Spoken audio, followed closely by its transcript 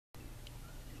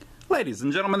Ladies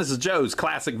and gentlemen, this is Joe's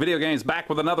Classic Video Games, back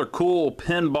with another cool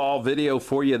pinball video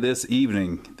for you this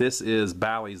evening. This is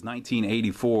Bally's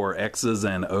 1984 X's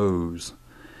and O's.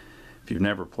 If you've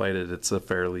never played it, it's a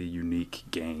fairly unique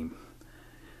game.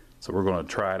 So we're going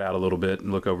to try it out a little bit and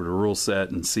look over the rule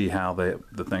set and see how the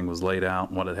thing was laid out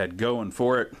and what it had going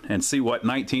for it, and see what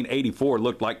 1984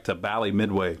 looked like to Bally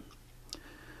Midway.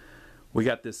 We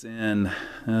got this in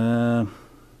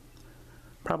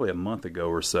probably a month ago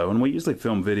or so, and we usually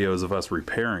film videos of us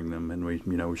repairing them, and we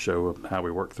show how we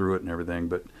work through it and everything.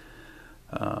 But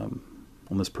on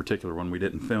this particular one, we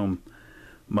didn't film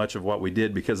much of what we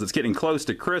did because it's getting close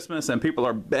to Christmas and people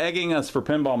are begging us for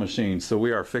pinball machines, so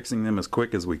we are fixing them as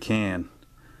quick as we can,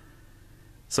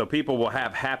 so people will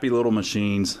have happy little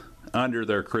machines under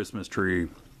their Christmas tree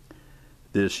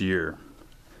this year.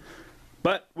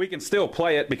 But we can still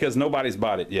play it because nobody's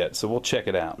bought it yet, so we'll check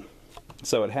it out.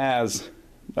 So it has,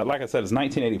 like I said, it's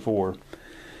 1984,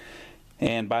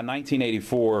 and by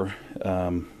 1984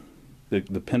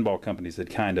 the pinball companies had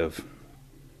kind of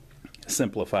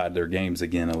simplified their games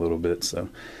again a little bit. So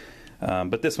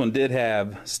but this one did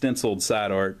have stenciled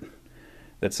side art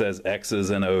that says X's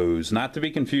and O's, not to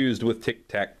be confused with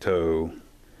tic-tac-toe,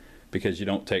 because you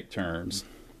don't take turns.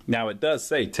 Now it does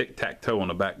say tic-tac-toe on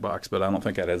the back box, but I don't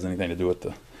think that has anything to do with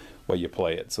the way you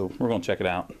play it. So we're going to check it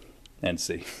out and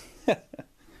see.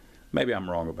 Maybe I'm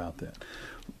wrong about that.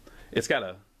 It's got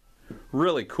a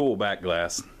really cool back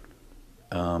glass.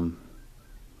 Kind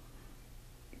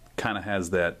of has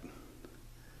that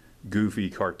goofy,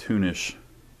 cartoonish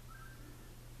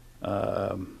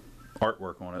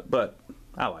artwork on it, but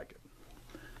I like it.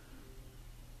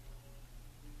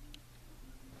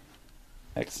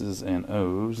 X's and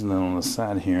O's, and then on the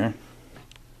side here,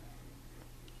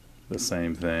 the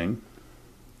same thing.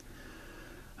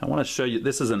 I want to show you,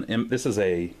 this is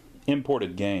a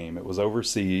imported game. It was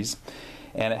overseas,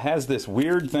 and it has this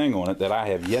weird thing on it that I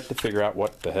have yet to figure out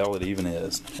what the hell it even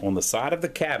is. On the side of the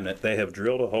cabinet, they have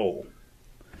drilled a hole.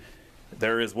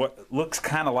 There is what looks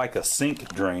kind of like a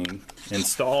sink drain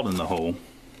installed in the hole.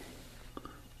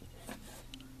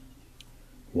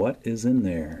 What is in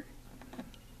there?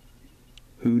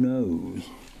 Who knows?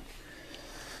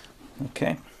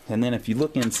 Okay, and then if you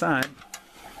look inside,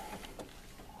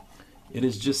 it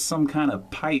is just some kind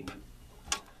of pipe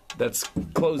that's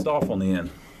closed off on the end,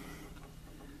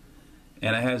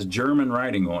 and it has German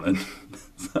writing on it.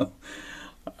 So,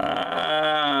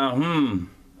 I don't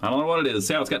know what it is.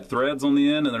 See how it's got threads on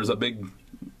the end, and there's a big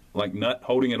like nut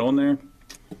holding it on there.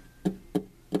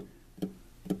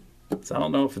 So I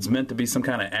don't know if it's meant to be some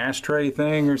kind of ashtray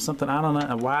thing or something. I don't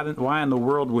know. Why in the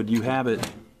world would you have it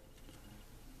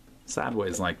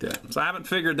sideways like that? So I haven't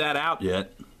figured that out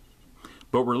yet.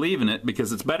 But we're leaving it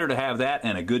because it's better to have that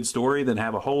and a good story than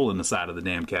have a hole in the side of the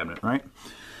damn cabinet, right?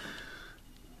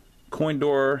 Coin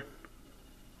door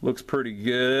looks pretty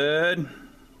good.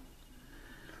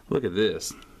 Look at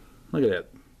this. Look at that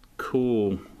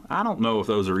cool. I don't know if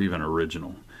those are even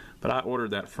original, but I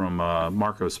ordered that from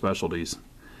Marco Specialties.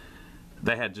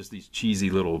 They had just these cheesy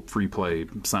little free play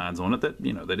signs on it that,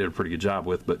 they did a pretty good job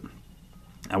with, but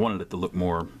I wanted it to look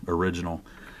more original.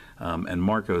 And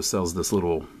Marco sells this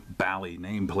little Bally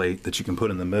nameplate that you can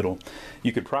put in the middle.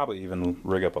 You could probably even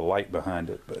rig up a light behind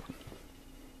it, but I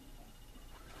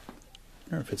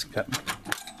don't know if it's got.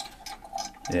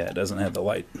 Yeah, it doesn't have the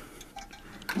light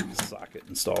socket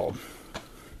installed.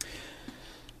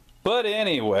 But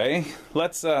anyway,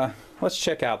 let's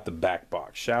check out the back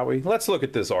box, shall we? Let's look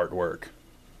at this artwork.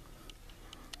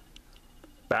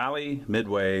 Bally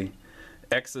Midway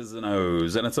X's and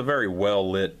O's, and it's a very well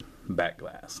lit back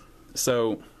glass.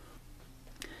 So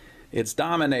it's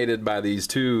dominated by these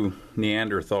two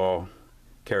Neanderthal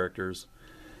characters,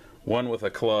 one with a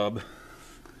club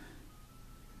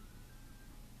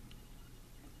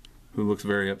who looks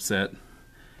very upset,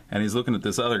 and he's looking at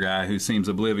this other guy who seems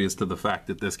oblivious to the fact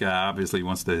that this guy obviously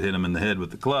wants to hit him in the head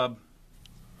with the club.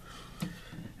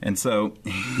 And so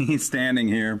he's standing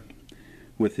here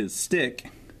with his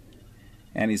stick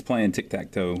and he's playing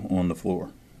tic-tac-toe on the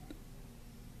floor.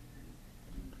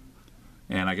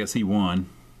 And I guess he won,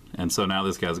 and so now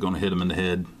this guy's going to hit him in the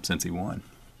head since he won.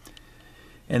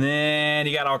 And then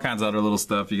you got all kinds of other little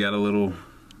stuff. You got a little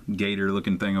gator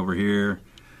looking thing over here.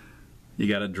 You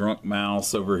got a drunk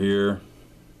mouse over here.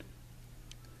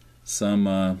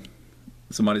 Somebody's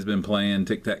been playing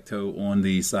tic-tac-toe on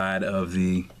the side of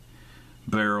the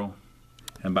barrel.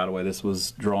 And by the way, this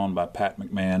was drawn by Pat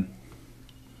McMahon.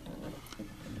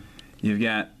 You've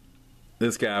got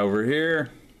this guy over here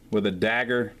with a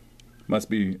dagger. Must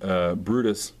be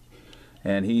Brutus,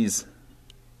 and he's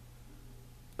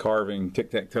carving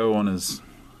tic-tac-toe on his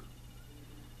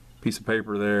piece of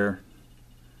paper there,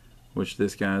 which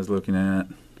this guy's looking at.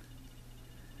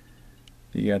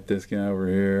 You got this guy over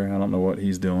here. I don't know what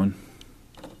he's doing.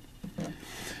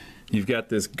 You've got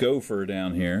this gopher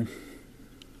down here.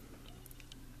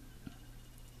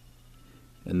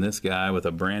 And this guy with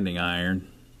a branding iron.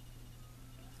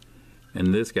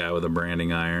 And this guy with a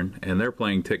branding iron. And they're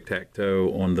playing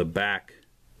tic-tac-toe on the back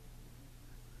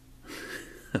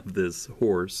of this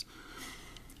horse.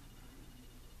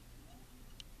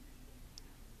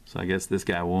 So I guess this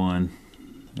guy won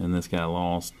and this guy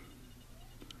lost.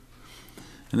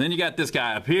 And then you got this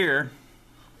guy up here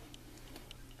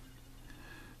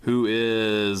who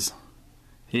is,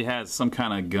 he has some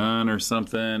kind of gun or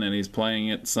something and he's playing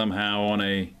it somehow on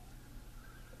a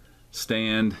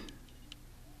stand.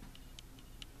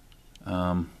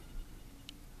 And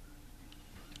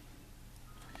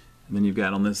then you've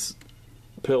got on this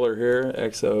pillar here,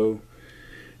 XO.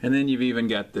 And then you've even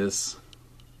got this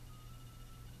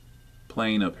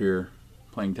plane up here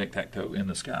playing tic-tac-toe in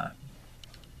the sky.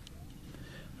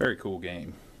 Very cool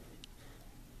game.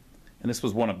 And this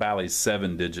was one of Bally's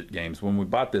 7-digit games. When we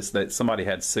bought this, somebody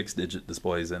had 6-digit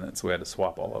displays in it, so we had to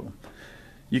swap all of them.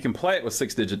 You can play it with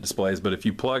 6-digit displays, but if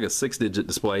you plug a 6-digit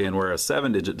display in where a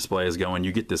 7-digit display is going,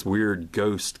 you get this weird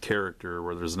ghost character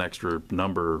where there's an extra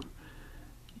number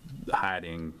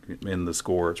hiding in the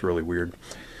score. It's really weird.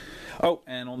 Oh,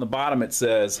 and on the bottom it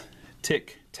says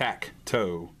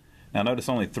tic-tac-toe. Now notice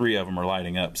only 3 of them are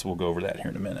lighting up, so we'll go over that here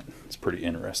in a minute. It's pretty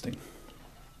interesting.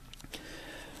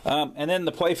 And then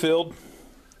the playfield.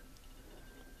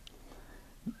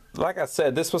 Like I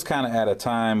said, this was kind of at a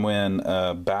time when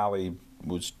Bally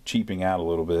was cheaping out a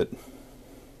little bit.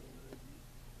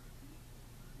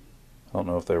 I don't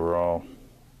know if they were all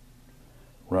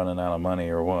running out of money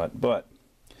or what, but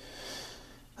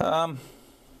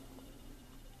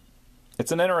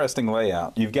it's an interesting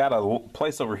layout. You've got a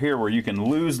place over here where you can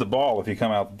lose the ball if you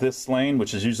come out this lane,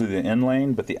 which is usually the in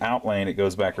lane, but the out lane it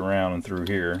goes back around and through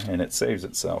here and it saves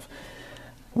itself.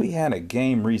 We had a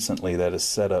game recently that is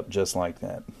set up just like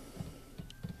that.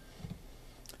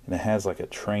 And it has like a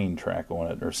train track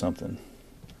on it or something.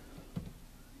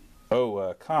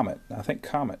 Oh, Comet. I think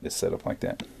Comet is set up like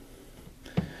that.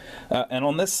 And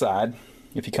on this side,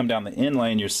 if you come down the in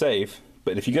lane, you're safe.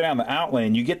 But if you go down the out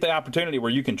lane, you get the opportunity where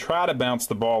you can try to bounce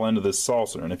the ball into this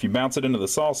saucer. And if you bounce it into the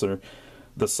saucer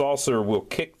will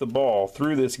kick the ball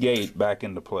through this gate back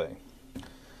into play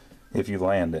if you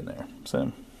land in there.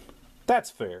 So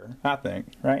that's fair, I think,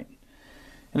 right?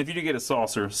 And if you do get a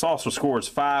saucer scores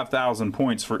 5,000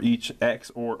 points for each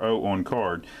X or O on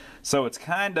card. So it's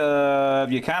kind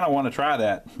of, you kind of want to try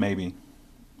that, maybe.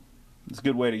 It's a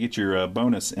good way to get your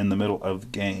bonus in the middle of the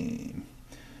game.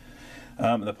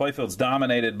 The playfield's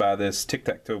dominated by this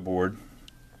tic-tac-toe board,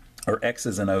 or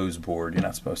X's and O's board. You're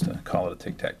not supposed to call it a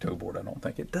tic-tac-toe board, I don't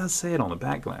think. It does say it on the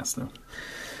back glass,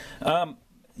 though.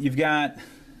 You've got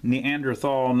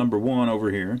Neanderthal number 1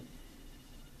 over here.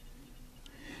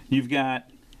 You've got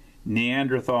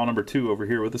Neanderthal number 2 over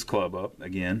here with his club up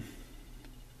again.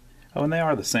 Oh, and they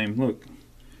are the same. Look.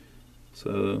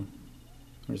 So,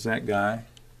 there's that guy.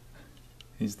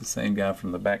 He's the same guy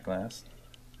from the back glass.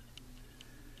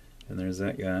 And there's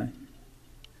that guy.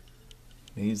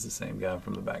 He's the same guy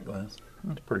from the back glass.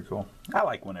 That's pretty cool. I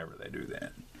like whenever they do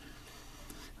that.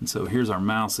 And so here's our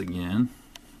mouse again.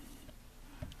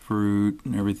 Fruit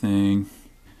and everything.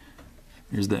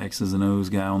 Here's the X's and O's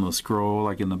guy on the scroll,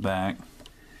 like in the back.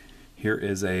 Here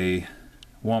is a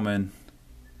woman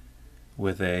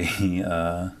with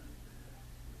a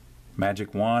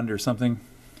magic wand or something,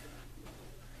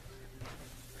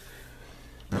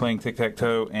 playing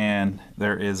tic-tac-toe, and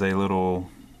there is a little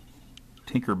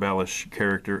Tinkerbellish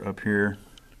character up here.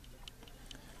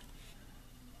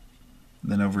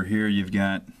 Then over here you've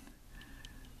got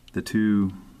the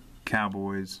 2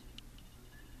 cowboys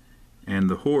and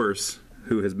the horse,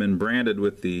 who has been branded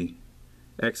with the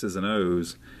X's and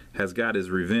O's, has got his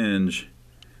revenge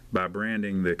by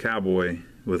branding the cowboy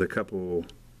with a couple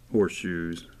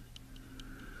horseshoes.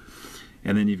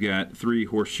 And then you've got 3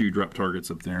 horseshoe drop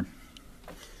targets up there.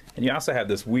 And you also have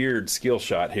this weird skill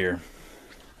shot here.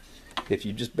 If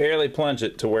you just barely plunge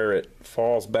it to where it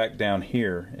falls back down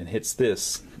here and hits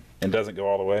this and doesn't go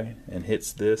all the way and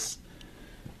hits this,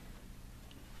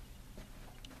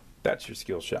 that's your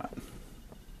skill shot.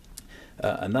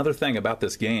 Another thing about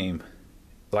this game,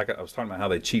 like I was talking about how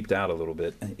they cheaped out a little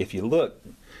bit, if you look,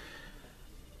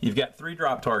 you've got 3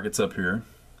 drop targets up here.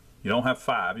 You don't have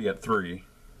 5, you got 3.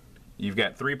 You've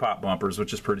got 3 pop bumpers,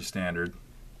 which is pretty standard.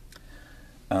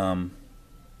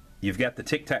 you've got the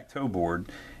tic-tac-toe board,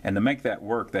 and to make that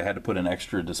work, they had to put an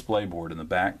extra display board in the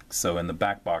back. So in the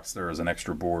back box, there is an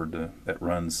extra board that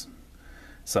runs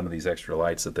some of these extra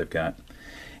lights that they've got.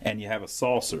 And you have a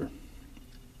saucer.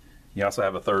 You also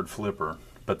have a third flipper,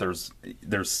 but there's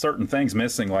certain things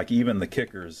missing, like even the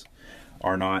kickers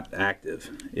are not active.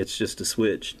 It's just a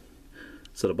switch.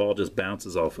 So the ball just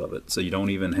bounces off of it. So you don't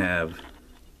even have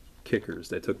kickers.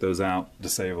 They took those out to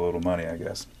save a little money, I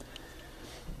guess.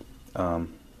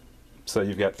 So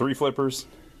you've got 3 flippers,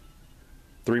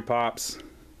 3 pops,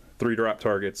 3 drop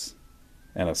targets,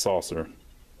 and a saucer.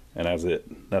 And that's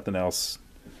it. Nothing else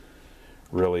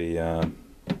really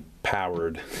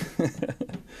powered.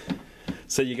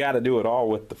 So you got to do it all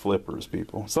with the flippers,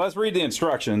 people. So let's read the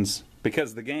instructions,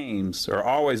 because the games are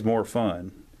always more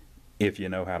fun if you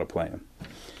know how to play them.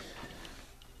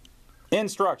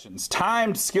 Instructions.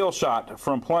 Timed skill shot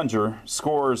from plunger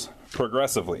scores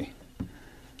progressively.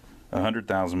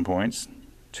 100,000 points,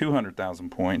 200,000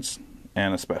 points,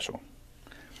 and a special.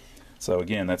 So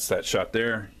again, that's that shot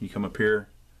there. You come up here.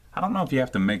 I don't know if you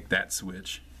have to make that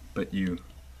switch, but you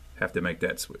have to make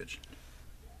that switch.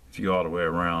 If you go all the way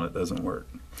around, it doesn't work.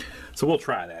 So we'll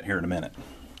try that here in a minute.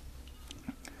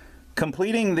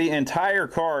 Completing the entire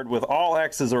card with all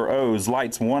X's or O's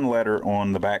lights 1 letter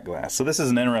on the back glass. So this is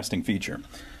an interesting feature.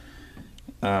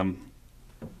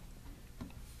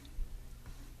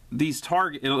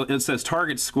 It says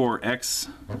target score X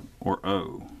or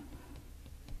O,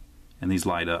 and these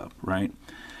light up, right?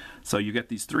 So you get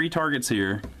these 3 targets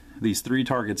here, these 3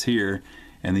 targets here,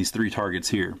 and these 3 targets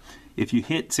here. If you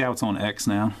hit, see how it's on X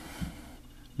now?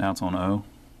 Now it's on O.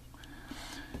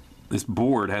 This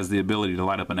board has the ability to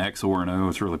light up an X or an O.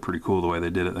 It's really pretty cool the way they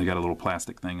did it. They got a little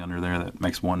plastic thing under there that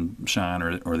makes one shine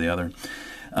or the other.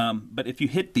 But if you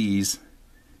hit these,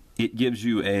 it gives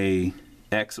you a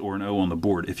X or an O on the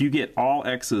board. If you get all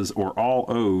X's or all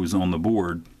O's on the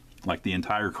board, like the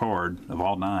entire card of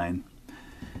all 9,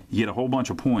 you get a whole bunch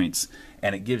of points,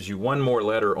 and it gives you 1 more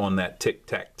letter on that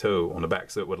tic-tac-toe on the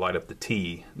back, so it would light up the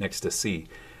T next to C.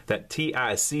 That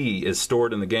TIC is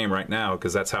stored in the game right now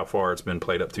because that's how far it's been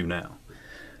played up to now.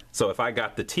 So if I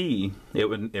got the T, it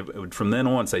would from then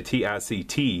on say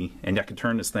TICT, and I could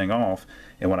turn this thing off,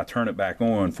 and when I turn it back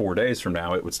on 4 days from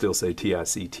now, it would still say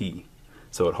TICT.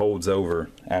 So it holds over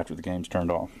after the game's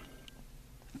turned off.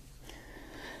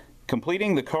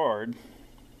 Completing the card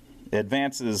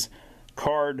advances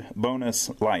card bonus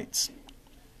lights.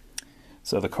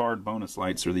 So the card bonus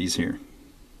lights are these here.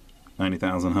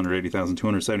 90,000, 180,000,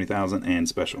 270,000, and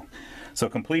special. So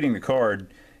completing the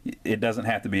card, it doesn't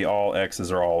have to be all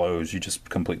X's or all O's. You just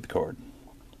complete the card.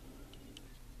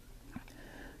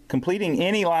 Completing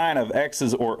any line of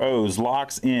X's or O's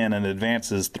locks in and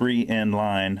advances 3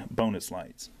 in-line bonus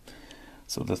lights.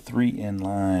 So the 3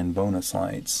 in-line bonus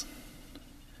lights,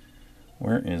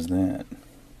 where is that?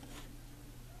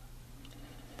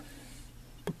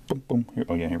 Boom, boom. Here,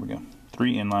 oh yeah, here we go.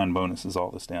 3 inline bonus is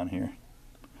all this down here.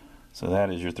 So that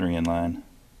is your 3 inline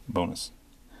bonus.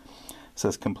 It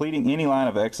says completing any line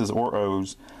of X's or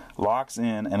O's locks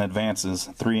in and advances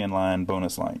 3 inline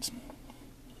bonus lights.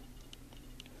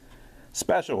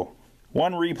 Special.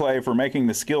 1 replay for making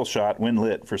the skill shot when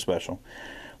lit for special.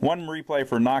 1 replay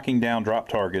for knocking down drop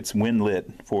targets when lit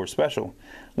for special.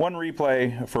 1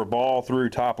 replay for ball through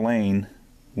top lane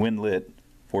when lit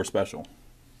for special.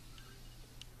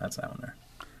 That's that one there.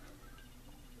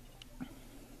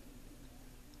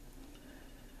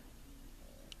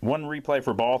 1 replay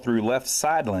for ball through left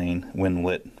side lane when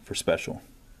lit for special.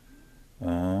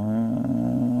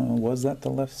 Was that the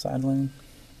left side lane?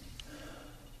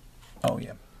 Oh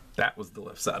yeah, that was the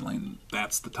left side lane.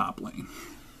 That's the top lane.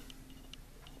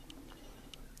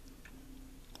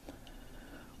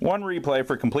 1 replay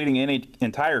for completing any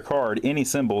entire card, any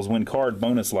symbols when card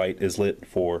bonus light is lit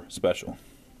for special.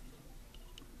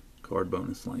 Card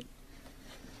bonus light.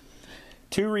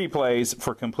 2 replays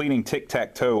for completing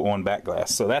tic-tac-toe on back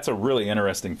glass. So that's a really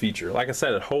interesting feature. Like I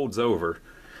said, it holds over.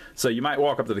 So you might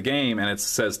walk up to the game and it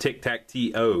says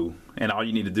tic-tac-T-O, and all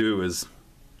you need to do is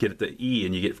get it to E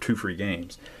and you get 2 free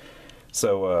games.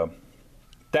 So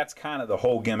that's kind of the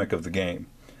whole gimmick of the game.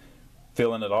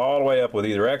 Filling it all the way up with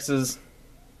either X's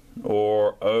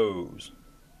or O's.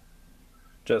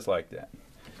 Just like that.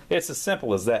 It's as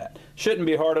simple as that. Shouldn't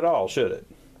be hard at all, should it?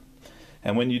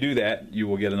 And when you do that, you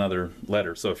will get another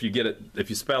letter. So if you get it,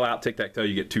 if you spell out tic-tac-toe,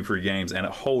 you get 2 free games, and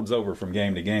it holds over from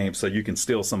game to game, so you can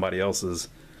steal somebody else's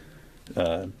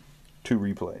 2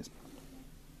 replays.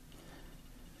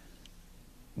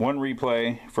 1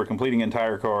 replay for completing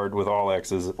entire card with all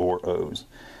X's or O's.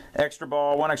 Extra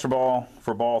ball, 1 extra ball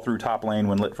for ball through top lane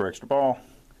when lit for extra ball.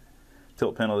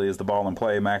 Tilt penalty is the ball in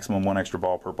play, maximum 1 extra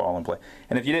ball per ball in play.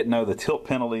 And if you didn't know, the tilt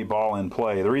penalty, ball in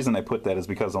play, the reason they put that is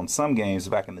because on some games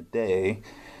back in the day,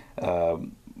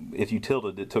 if you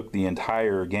tilted, it took the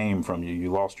entire game from you.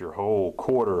 You lost your whole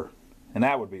quarter, and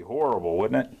that would be horrible,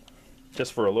 wouldn't it?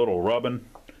 Just for a little rubbing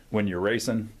when you're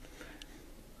racing.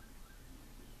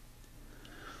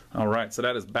 All right, so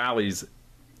that is Bally's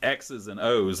X's and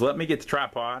O's. Let me get the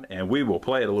tripod, and we will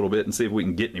play it a little bit and see if we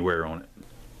can get anywhere on it.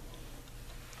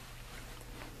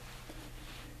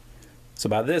 So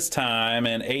by this time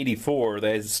in '84,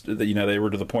 they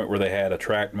were to the point where they had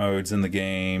attract modes in the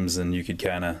games, and you could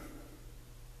kind of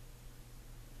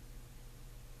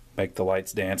make the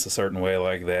lights dance a certain way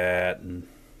like that. And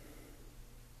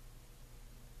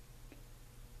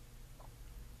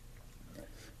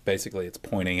basically, it's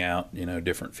pointing out,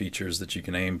 different features that you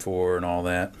can aim for and all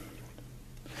that.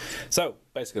 So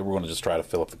basically, we're going to just try to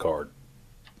fill up the card.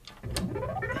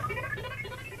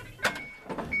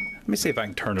 Let me see if I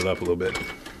can turn it up a little bit.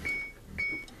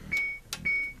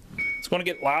 It's going to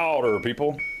get louder,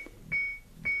 people.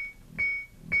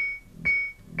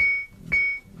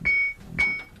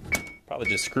 Probably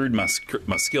just screwed my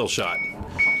skill shot.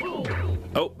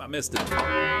 Oh, I missed it.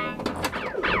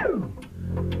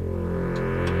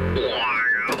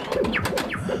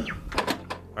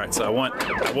 All right, so I want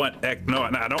no,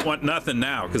 I don't want nothing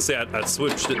now, because see, I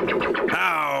switched it.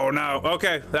 Oh no,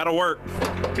 okay, that'll work.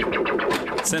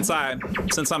 Since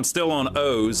I'm still on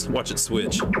O's, watch it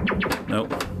switch.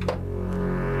 Nope.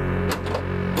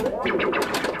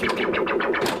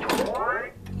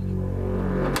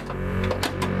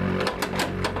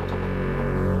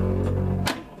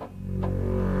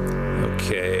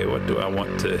 Okay, what do I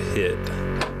want to hit?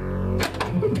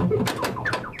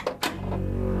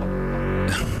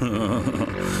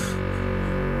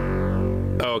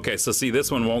 Okay, so see,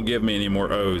 this one won't give me any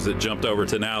more O's. It jumped over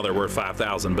to now they're worth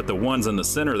 5,000, but the ones in the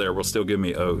center there will still give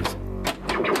me O's.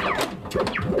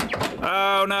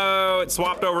 Oh no, it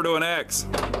swapped over to an X.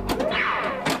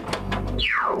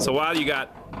 So while you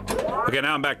got... Okay,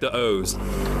 now I'm back to O's.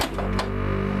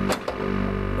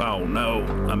 Oh no,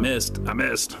 I missed.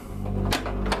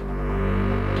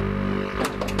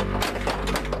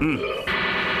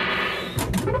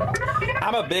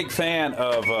 I'm a big fan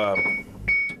of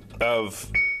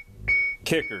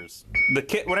kickers.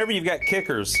 Whenever you've got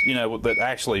kickers, that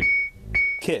actually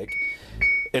kick,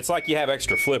 it's like you have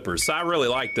extra flippers. So I really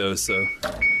like those. So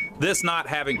this not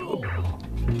having...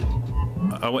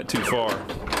 I went too far.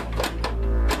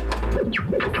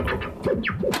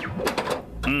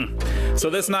 So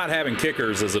this not having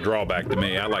kickers is a drawback to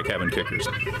me. I like having kickers.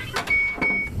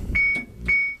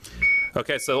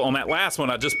 Okay, so on that last one,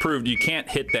 I just proved you can't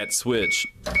hit that switch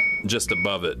just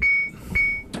above it.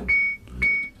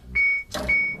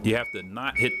 You have to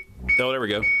not hit... Oh, there we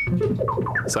go.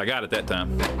 So I got it that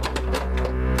time.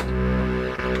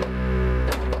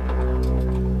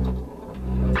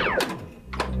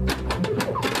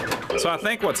 So I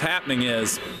think what's happening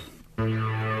is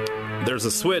there's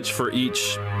a switch for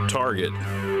each target.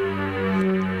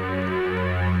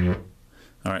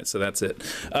 All right, so that's it.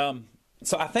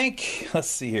 So I think, let's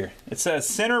see here. It says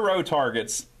center row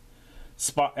targets,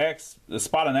 spot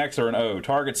an X or an O.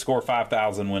 Targets score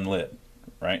 5,000 when lit,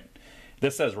 right?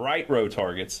 This says right row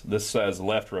targets. This says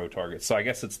left row targets. So I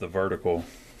guess it's the vertical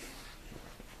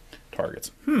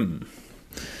targets.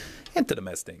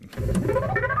 Interesting.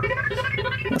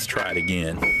 Let's try it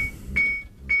again.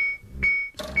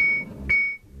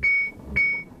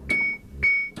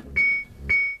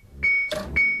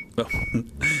 Oh.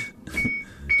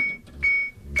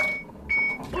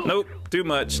 Nope, too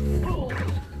much.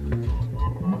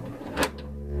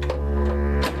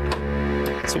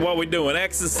 So what we doing?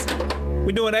 X's?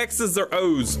 We doing X's or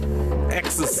O's?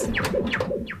 X's.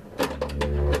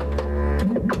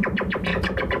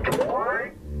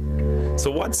 So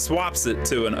what swaps it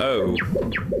to an O?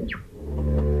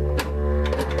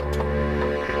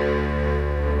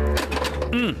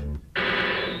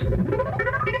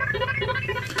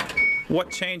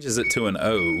 What changes it to an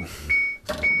O?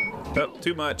 Oh,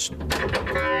 too much.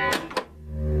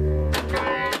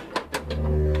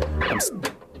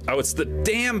 Oh, it's the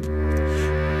damn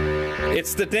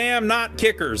not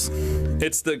kickers.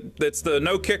 It's the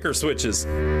no kicker switches.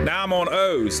 Now I'm on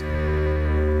O's.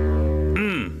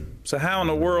 So how in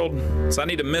the world? So I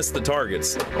need to miss the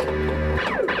targets.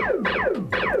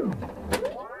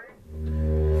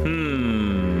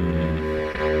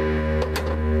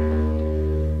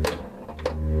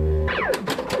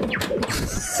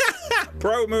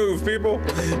 Pro move, people.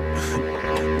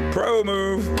 Pro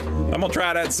move. I'm gonna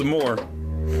try that some more.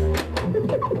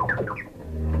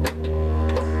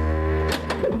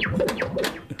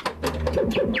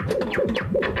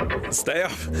 Stay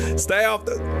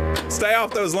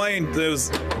off those lanes.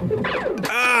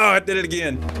 Oh, I did it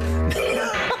again.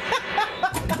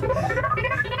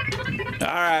 All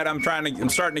right, I'm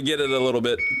starting to get it a little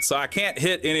bit. So I can't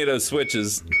hit any of those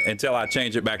switches until I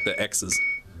change it back to X's.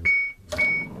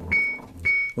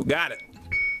 Oh, got it.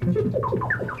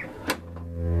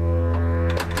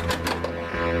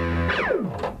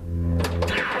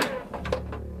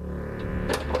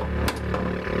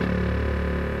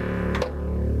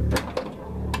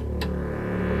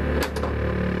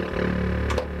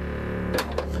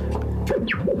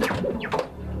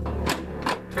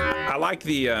 I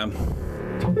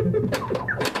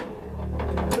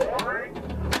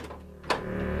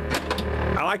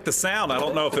like the sound. I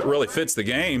don't know if it really fits the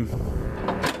game.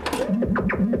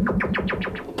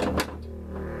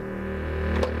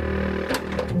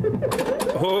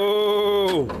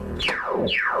 Oh!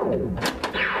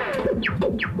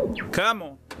 Come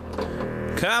on.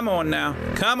 Come on now.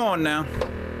 Come on now.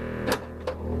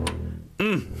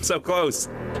 So close.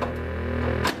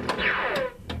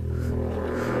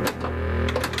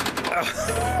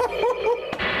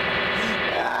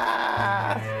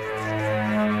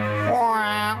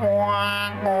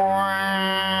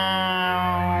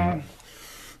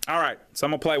 All right, so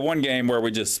I'm gonna play one game where we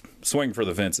just swing for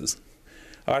the fences.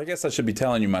 I guess I should be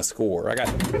telling you my score. I got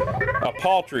a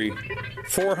paltry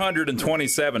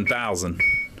 427,000.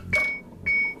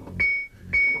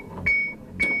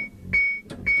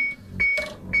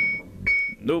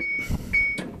 Nope.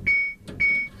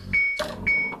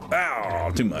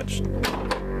 Oh, too much.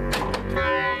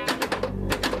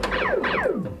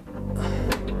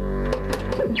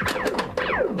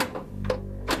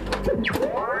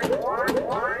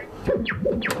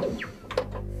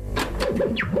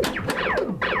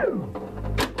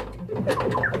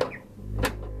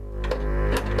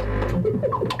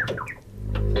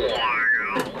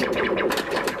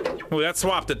 Oh, that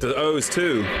swapped it to O's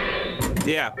too.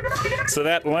 Yeah. So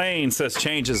that lane says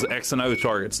changes X and O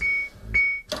targets.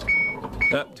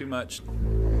 Too much.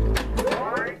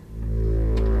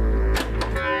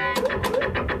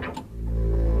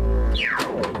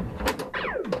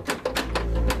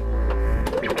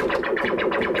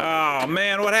 Oh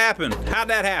man, what happened? How'd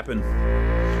that happen?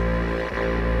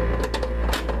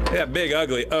 Yeah, big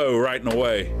ugly O right in the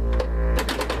way.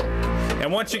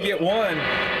 And once you get one,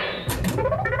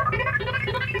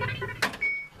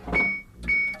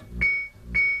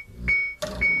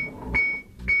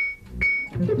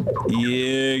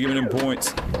 yeah, give me them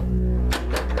points.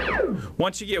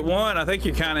 Once you get one, I think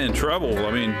you're kind of in trouble.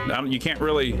 I mean, you can't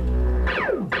really,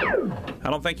 I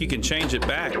don't think you can change it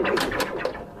back.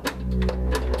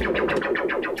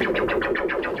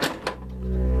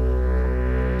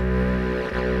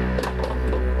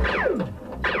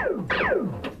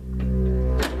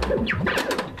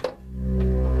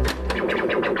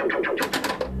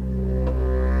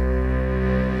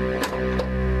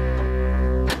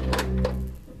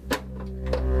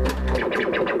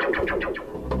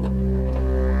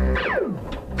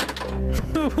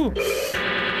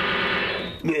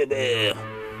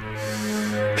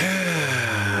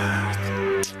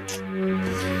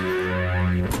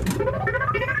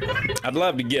 I'd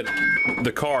love to get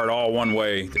the card all one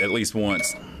way at least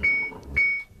once.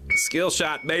 Skill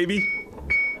shot, baby.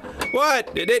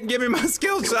 What? It didn't give me my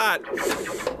skill shot.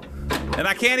 And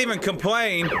I can't even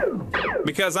complain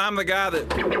because I'm the guy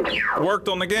that worked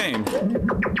on the game.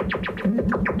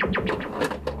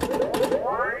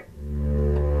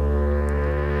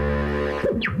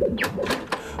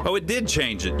 Oh, it did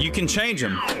change it. You can change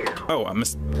them. Oh, I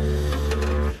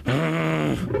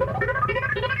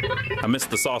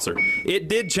missed the saucer. It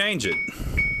did change it.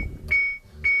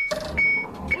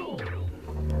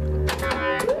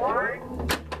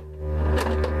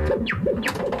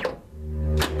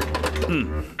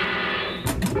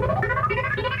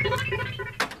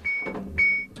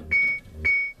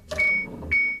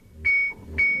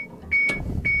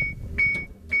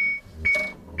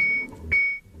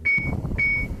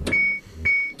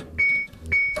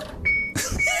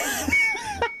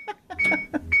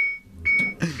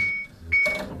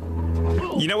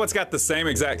 You know what's got the same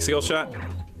exact skill shot?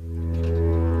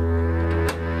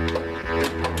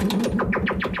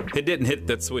 It didn't hit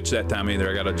that switch that time either.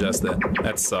 I gotta adjust that.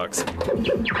 That sucks.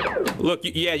 Look,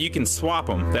 yeah, you can swap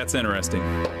them. That's interesting.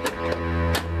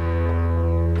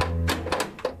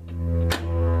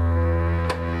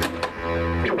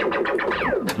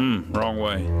 Wrong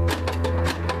way.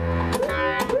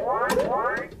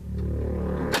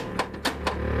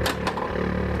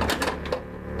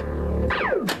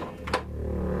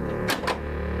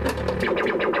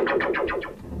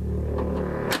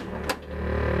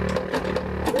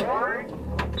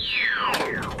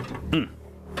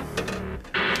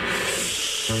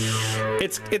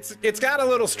 It's got a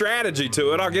little strategy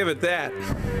to it, I'll give it that.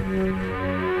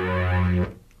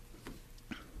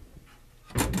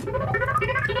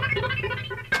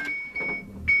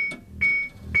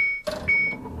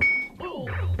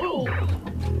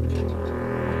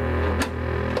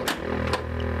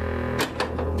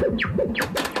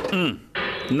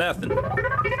 Nothing.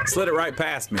 Slid it right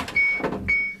past me.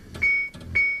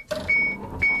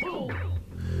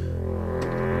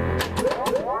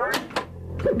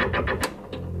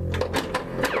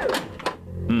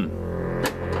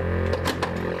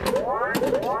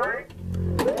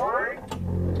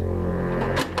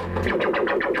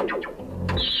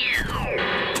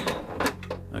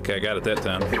 Okay, I got it that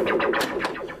time.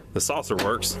 The saucer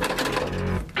works.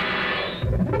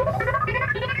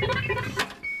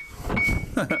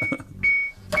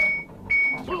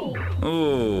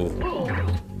 Ooh.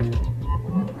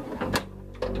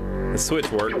 The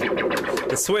switch worked.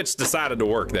 The switch decided to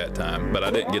work that time, but I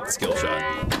didn't get the skill shot.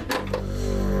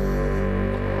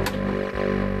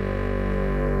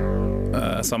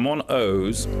 So I'm on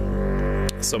O's.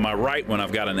 So my right one,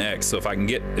 I've got an X. So if I can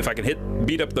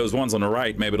beat up those ones on the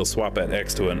right, maybe it'll swap that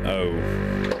X to an O.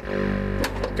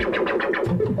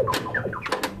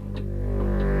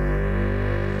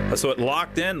 So it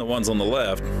locked in the ones on the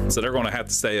left, so they're going to have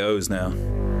to stay O's now.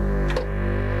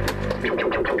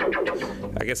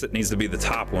 I guess it needs to be the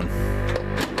top one.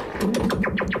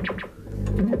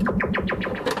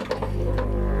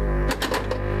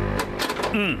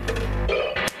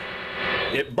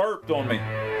 It burped on me.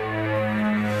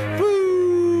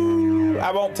 Woo!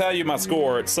 I won't tell you my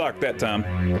score. It sucked that time.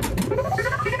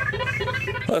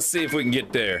 Let's see if we can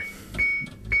get there.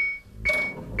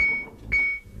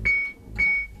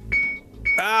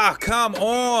 Ah, come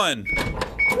on!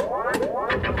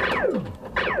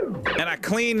 And I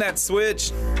cleaned that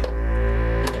switch.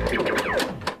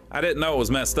 I didn't know it was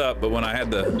messed up, but when I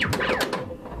had the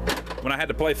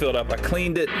play field up, I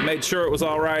cleaned it, made sure it was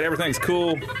all right. Everything's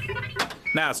cool.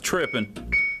 Now it's tripping.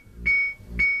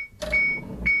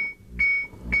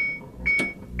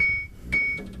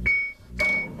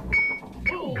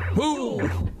 Woo!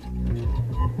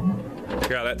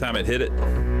 God, that time it hit it.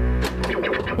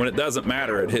 When it doesn't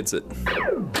matter, it hits it.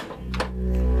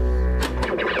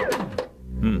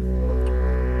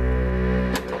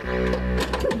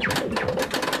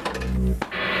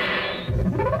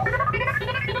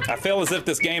 I feel as if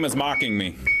this game is mocking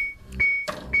me.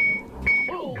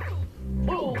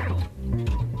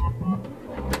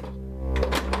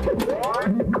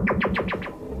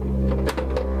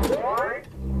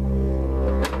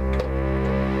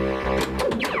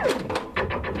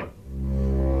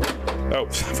 Oh,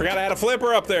 I forgot I had a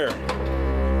flipper up there,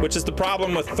 which is the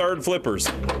problem with third flippers.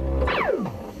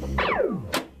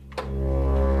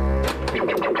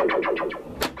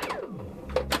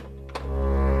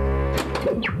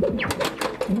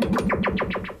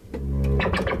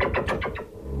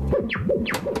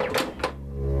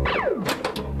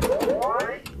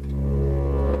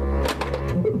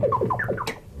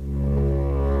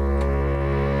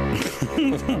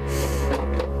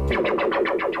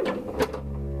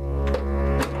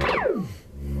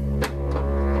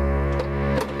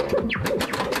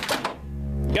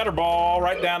 Got her ball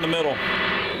right down the middle.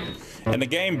 And the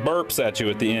game burps at you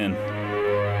at the end.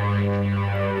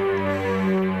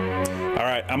 All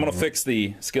right, I'm gonna fix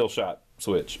the skill shot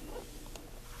switch.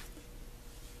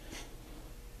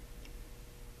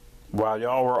 While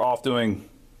y'all were off doing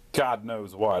God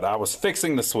knows what, I was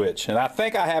fixing the switch, and I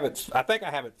think I have it. I think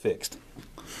I have it fixed.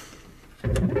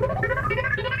 I'm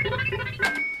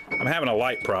having a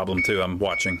light problem too. I'm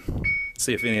watching.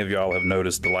 See if any of y'all have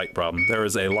noticed the light problem. There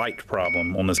is a light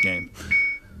problem on this game.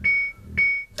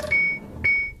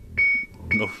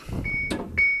 No.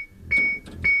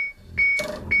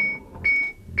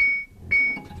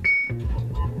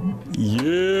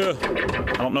 Yeah.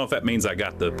 I don't know if that means I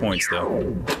got the points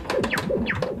though.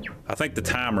 I think the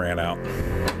time ran out.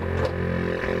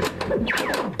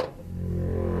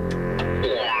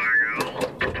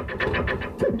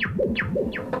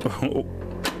 Oh.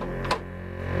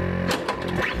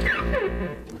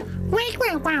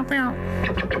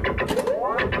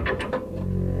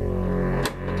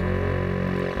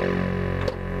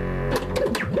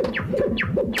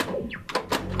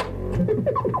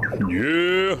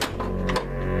 Yeah.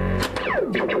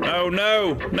 Oh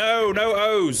no, no, no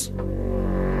O's.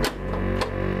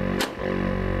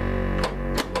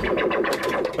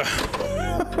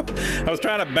 I was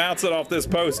trying to bounce it off this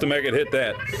post to make it hit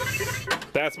that.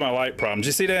 That's my light problem. Did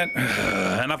you see that?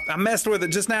 And I messed with it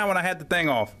just now when I had the thing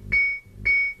off.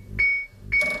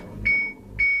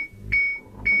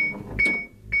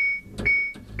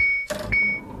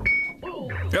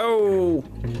 Oh!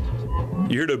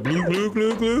 You hear the blue, blue,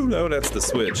 blue, blue? No, that's the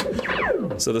switch.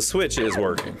 So the switch is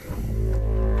working.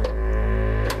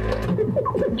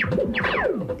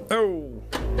 Oh!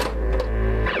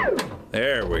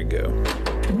 There we go.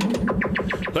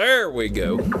 There we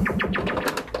go.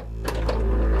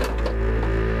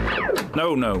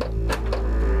 No, no.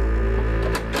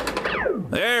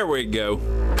 There we go.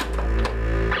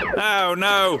 Oh,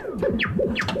 no.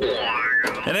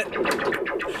 And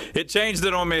it changed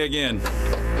it on me again.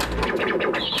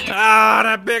 Ah,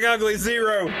 that big ugly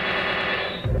 0.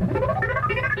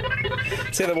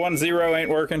 See, the 1 0 ain't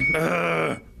working.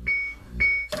 Ugh.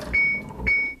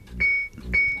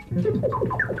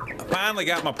 I finally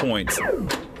got my points.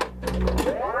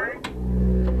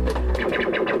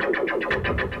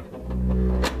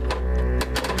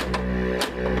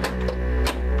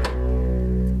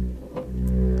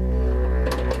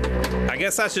 I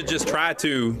guess I should just try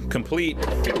to complete.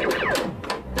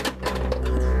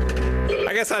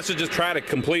 I guess I should just try to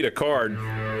complete a card,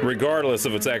 regardless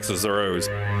if it's X's or O's.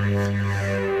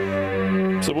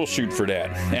 So we'll shoot for that.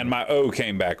 And my O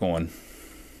came back on.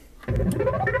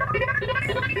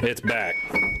 It's back.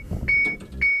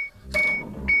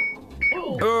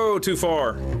 Oh, too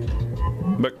far.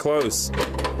 But close.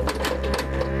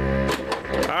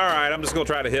 Alright, I'm just gonna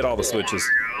try to hit all the switches.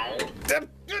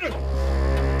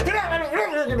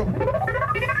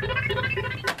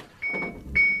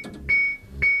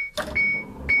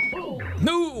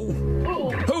 No!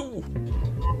 Oh!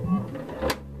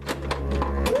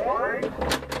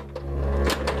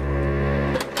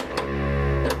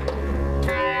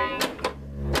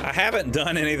 I haven't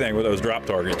done anything with those drop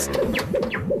targets. The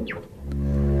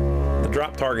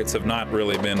drop targets have not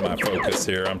really been my focus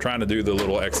here. I'm trying to do the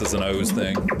little X's and O's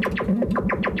thing.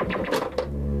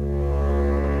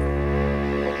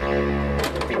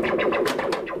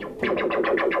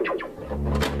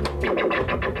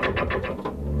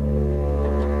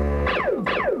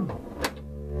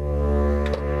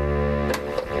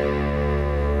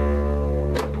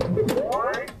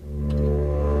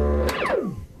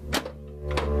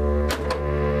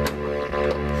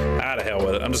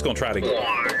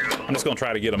 I'm just gonna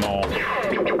try to get them all.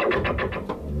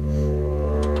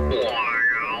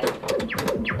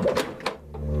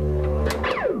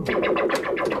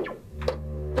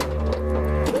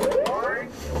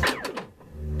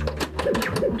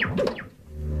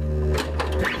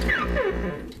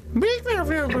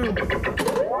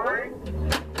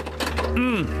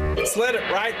 Slid it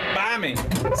right by me.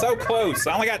 So close.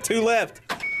 I only got 2 left.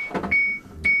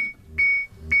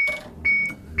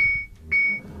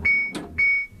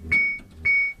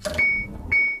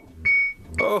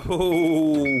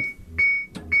 Oh!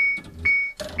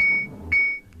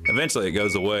 Eventually it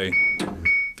goes away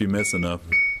if you miss enough.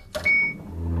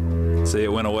 See,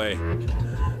 it went away.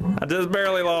 I just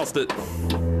barely lost it.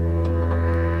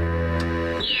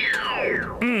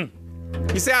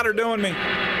 You see how they're doing me?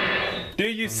 Do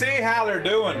you see how they're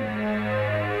doing?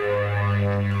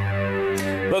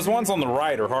 Those ones on the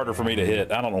right are harder for me to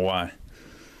hit. I don't know why.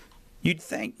 You'd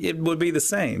think it would be the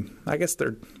same. I guess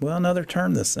they're, well, no, they're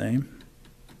turned the same.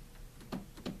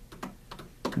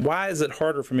 Why is it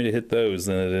harder for me to hit those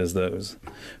than it is those?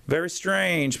 Very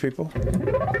strange, people.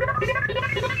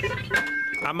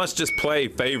 I must just play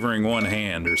favoring one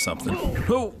hand or something.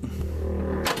 Oh,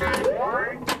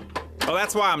 oh,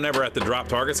 that's why I'm never at the drop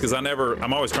targets, because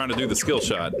I'm always trying to do the skill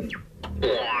shot.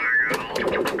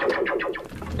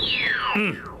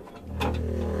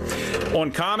 On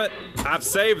Comet, I've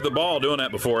saved the ball doing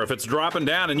that before. If it's dropping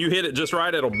down and you hit it just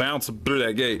right, it'll bounce through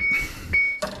that gate.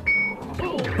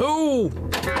 Ooh!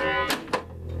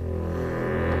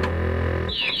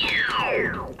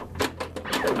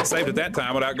 I saved it that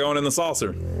time without going in the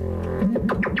saucer.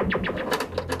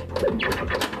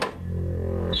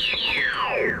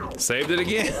 Saved it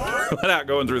again without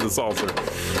going through the saucer.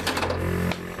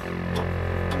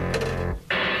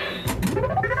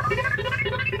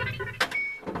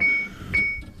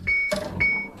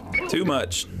 Too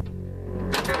much.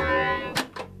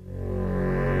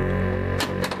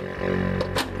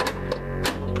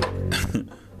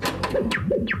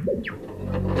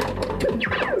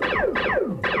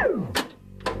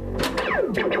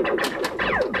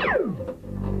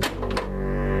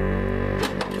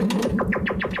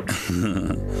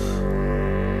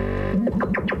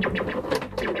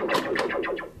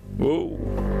 Whoa.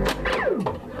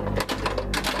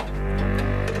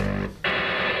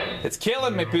 It's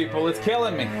killing me, people. It's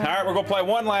killing me. All right, we're going to play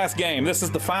one last game. This is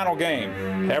the final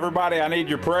game. Everybody, I need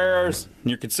your prayers,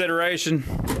 your consideration.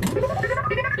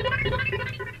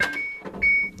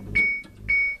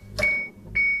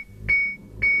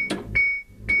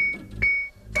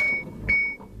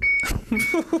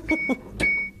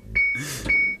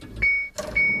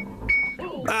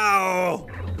 Oh!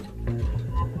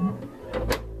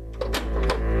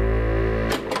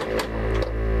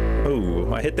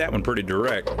 Oh, I hit that one pretty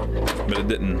direct, but it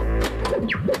didn't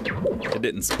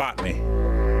spot me.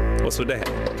 What's with that?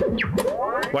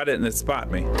 Why didn't it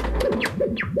spot me?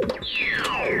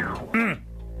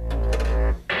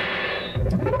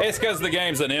 It's because the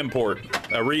game's an import,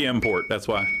 a re-import, that's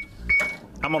why.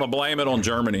 I'm gonna blame it on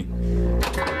Germany.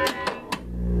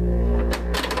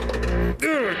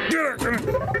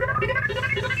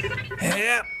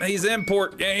 Yep, these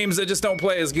import games, they just don't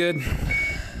play as good.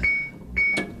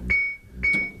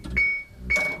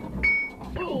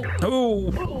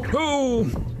 Ooh,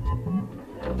 ooh.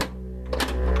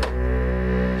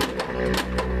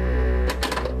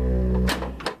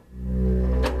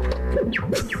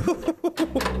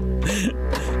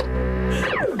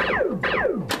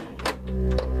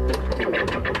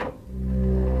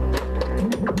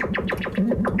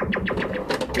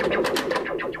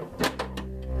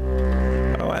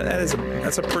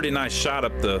 That's a pretty nice shot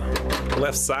up the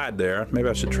left side there. Maybe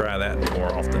I should try that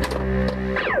more often.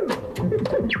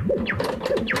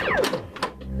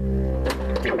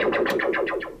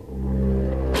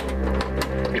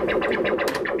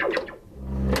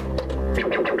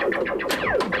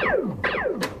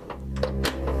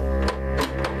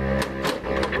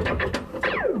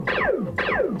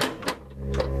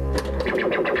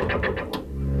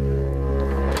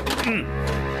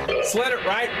 Slid it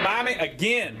right by me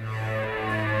again.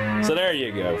 So there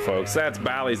you go, folks. That's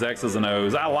Bally's X's and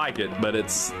O's. I like it, but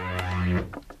it's,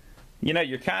 you know,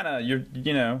 you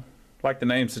know, like the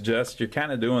name suggests, you're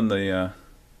kind of doing the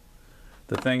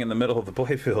thing in the middle of the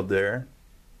playfield there,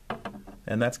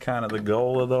 and that's kind of the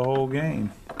goal of the whole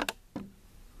game.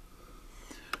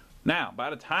 Now, by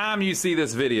the time you see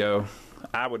this video,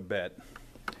 I would bet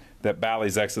that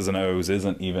Bally's X's and O's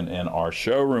isn't even in our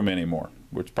showroom anymore,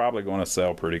 which is probably going to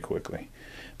sell pretty quickly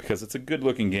because it's a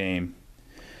good-looking game.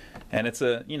 And it's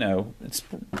a, you know,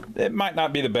 it might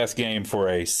not be the best game for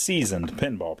a seasoned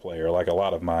pinball player like a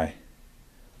lot of my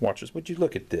watchers. Would you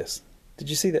look at this? Did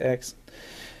you see the X?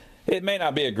 It may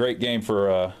not be a great game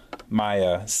for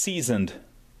my seasoned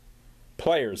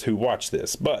players who watch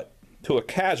this, but to a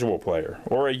casual player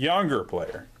or a younger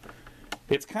player,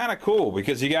 it's kind of cool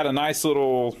because you got a nice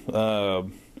little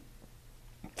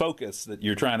focus that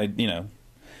you're trying to, you know,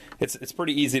 it's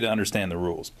pretty easy to understand the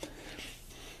rules.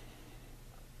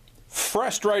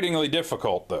 Frustratingly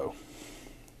difficult though,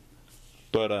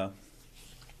 but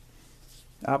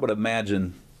I would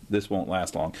imagine this won't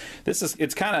last long.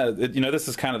 It's kind of, you know, this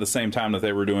is kind of the same time that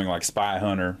they were doing like Spy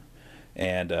Hunter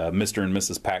and Mr. and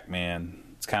Mrs. Pac-Man.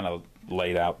 It's kind of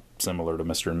laid out similar to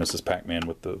Mr. and Mrs. Pac-Man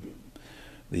with the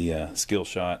skill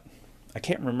shot. I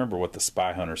can't remember what the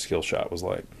Spy Hunter skill shot was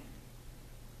like,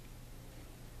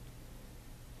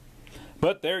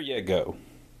 but there you go.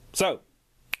 So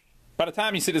by the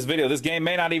time you see this video, this game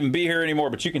may not even be here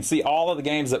anymore, but you can see all of the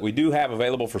games that we do have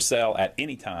available for sale at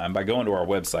any time by going to our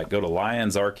website. Go to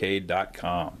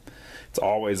lionsarcade.com. It's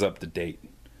always up to date.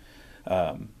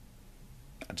 I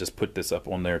just put this up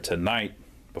on there tonight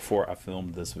before I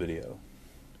filmed this video.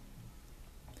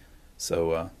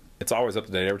 So it's always up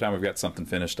to date. Every time we've got something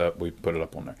finished up, we put it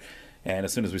up on there. And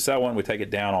as soon as we sell one, we take it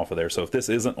down off of there. So if this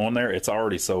isn't on there, it's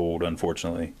already sold,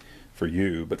 unfortunately, for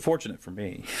you, but fortunate for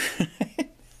me.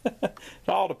 It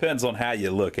all depends on how you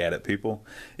look at it, people.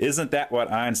 Isn't that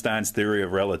what Einstein's theory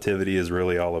of relativity is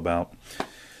really all about?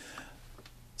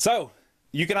 So,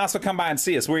 you can also come by and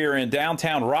see us. We are in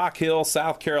downtown Rock Hill,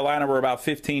 South Carolina. We're about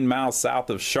 15 miles south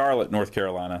of Charlotte, North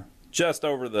Carolina, just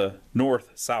over the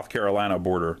North South Carolina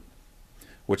border,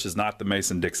 which is not the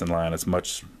Mason-Dixon line. It's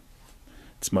much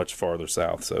farther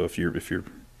south. So if you're,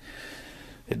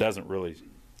 it doesn't really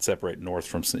separate north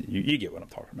from, you get what I'm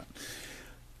talking about.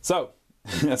 So,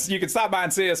 yes, you can stop by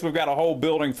and see us. We've got a whole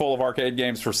building full of arcade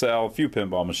games for sale, a few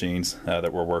pinball machines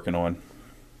that we're working on,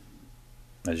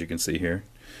 as you can see here.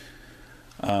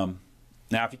 Now,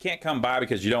 if you can't come by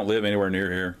because you don't live anywhere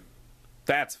near here,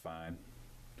 that's fine.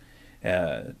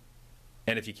 And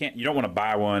if you don't want to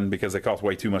buy one because they cost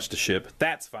way too much to ship,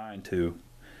 that's fine too.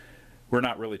 We're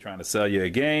not really trying to sell you a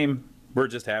game. We're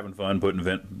just having fun putting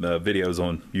videos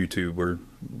on YouTube. We're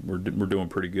doing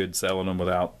pretty good selling them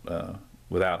without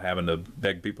having to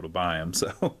beg people to buy them.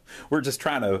 So we're just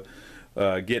trying to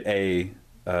get a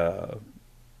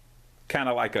kind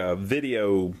of like a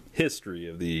video history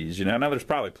of these. You know, now there's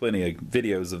probably plenty of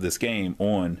videos of this game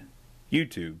on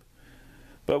YouTube,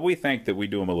 but we think that we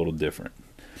do them a little different.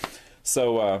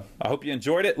 So I hope you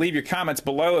enjoyed it. Leave your comments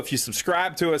below. If you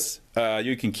subscribe to us,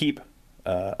 you can keep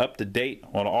up to date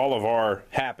on all of our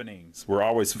happenings. We're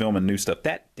always filming new stuff.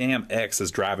 That damn X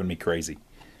is driving me crazy.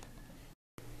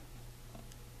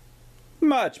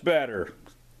 Much better.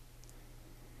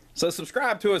 So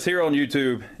subscribe to us here on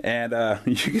YouTube, and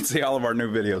you can see all of our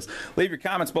new videos. Leave your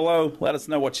comments below. Let us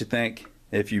know what you think.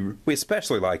 We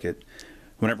especially like it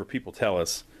whenever people tell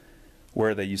us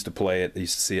where they used to play it, they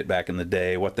used to see it back in the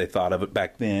day, what they thought of it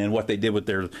back then, what they did with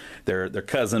their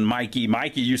cousin Mikey.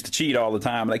 Mikey used to cheat all the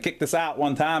time. They kicked us out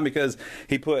one time because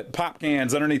he put pop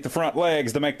cans underneath the front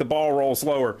legs to make the ball roll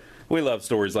slower. We love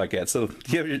stories like that. So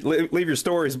leave your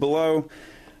stories below.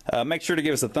 Make sure to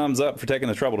give us a thumbs up for taking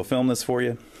the trouble to film this for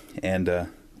you. And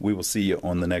we will see you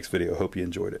on the next video. Hope you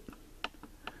enjoyed it.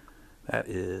 That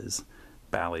is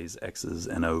Bally's X's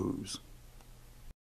and O's.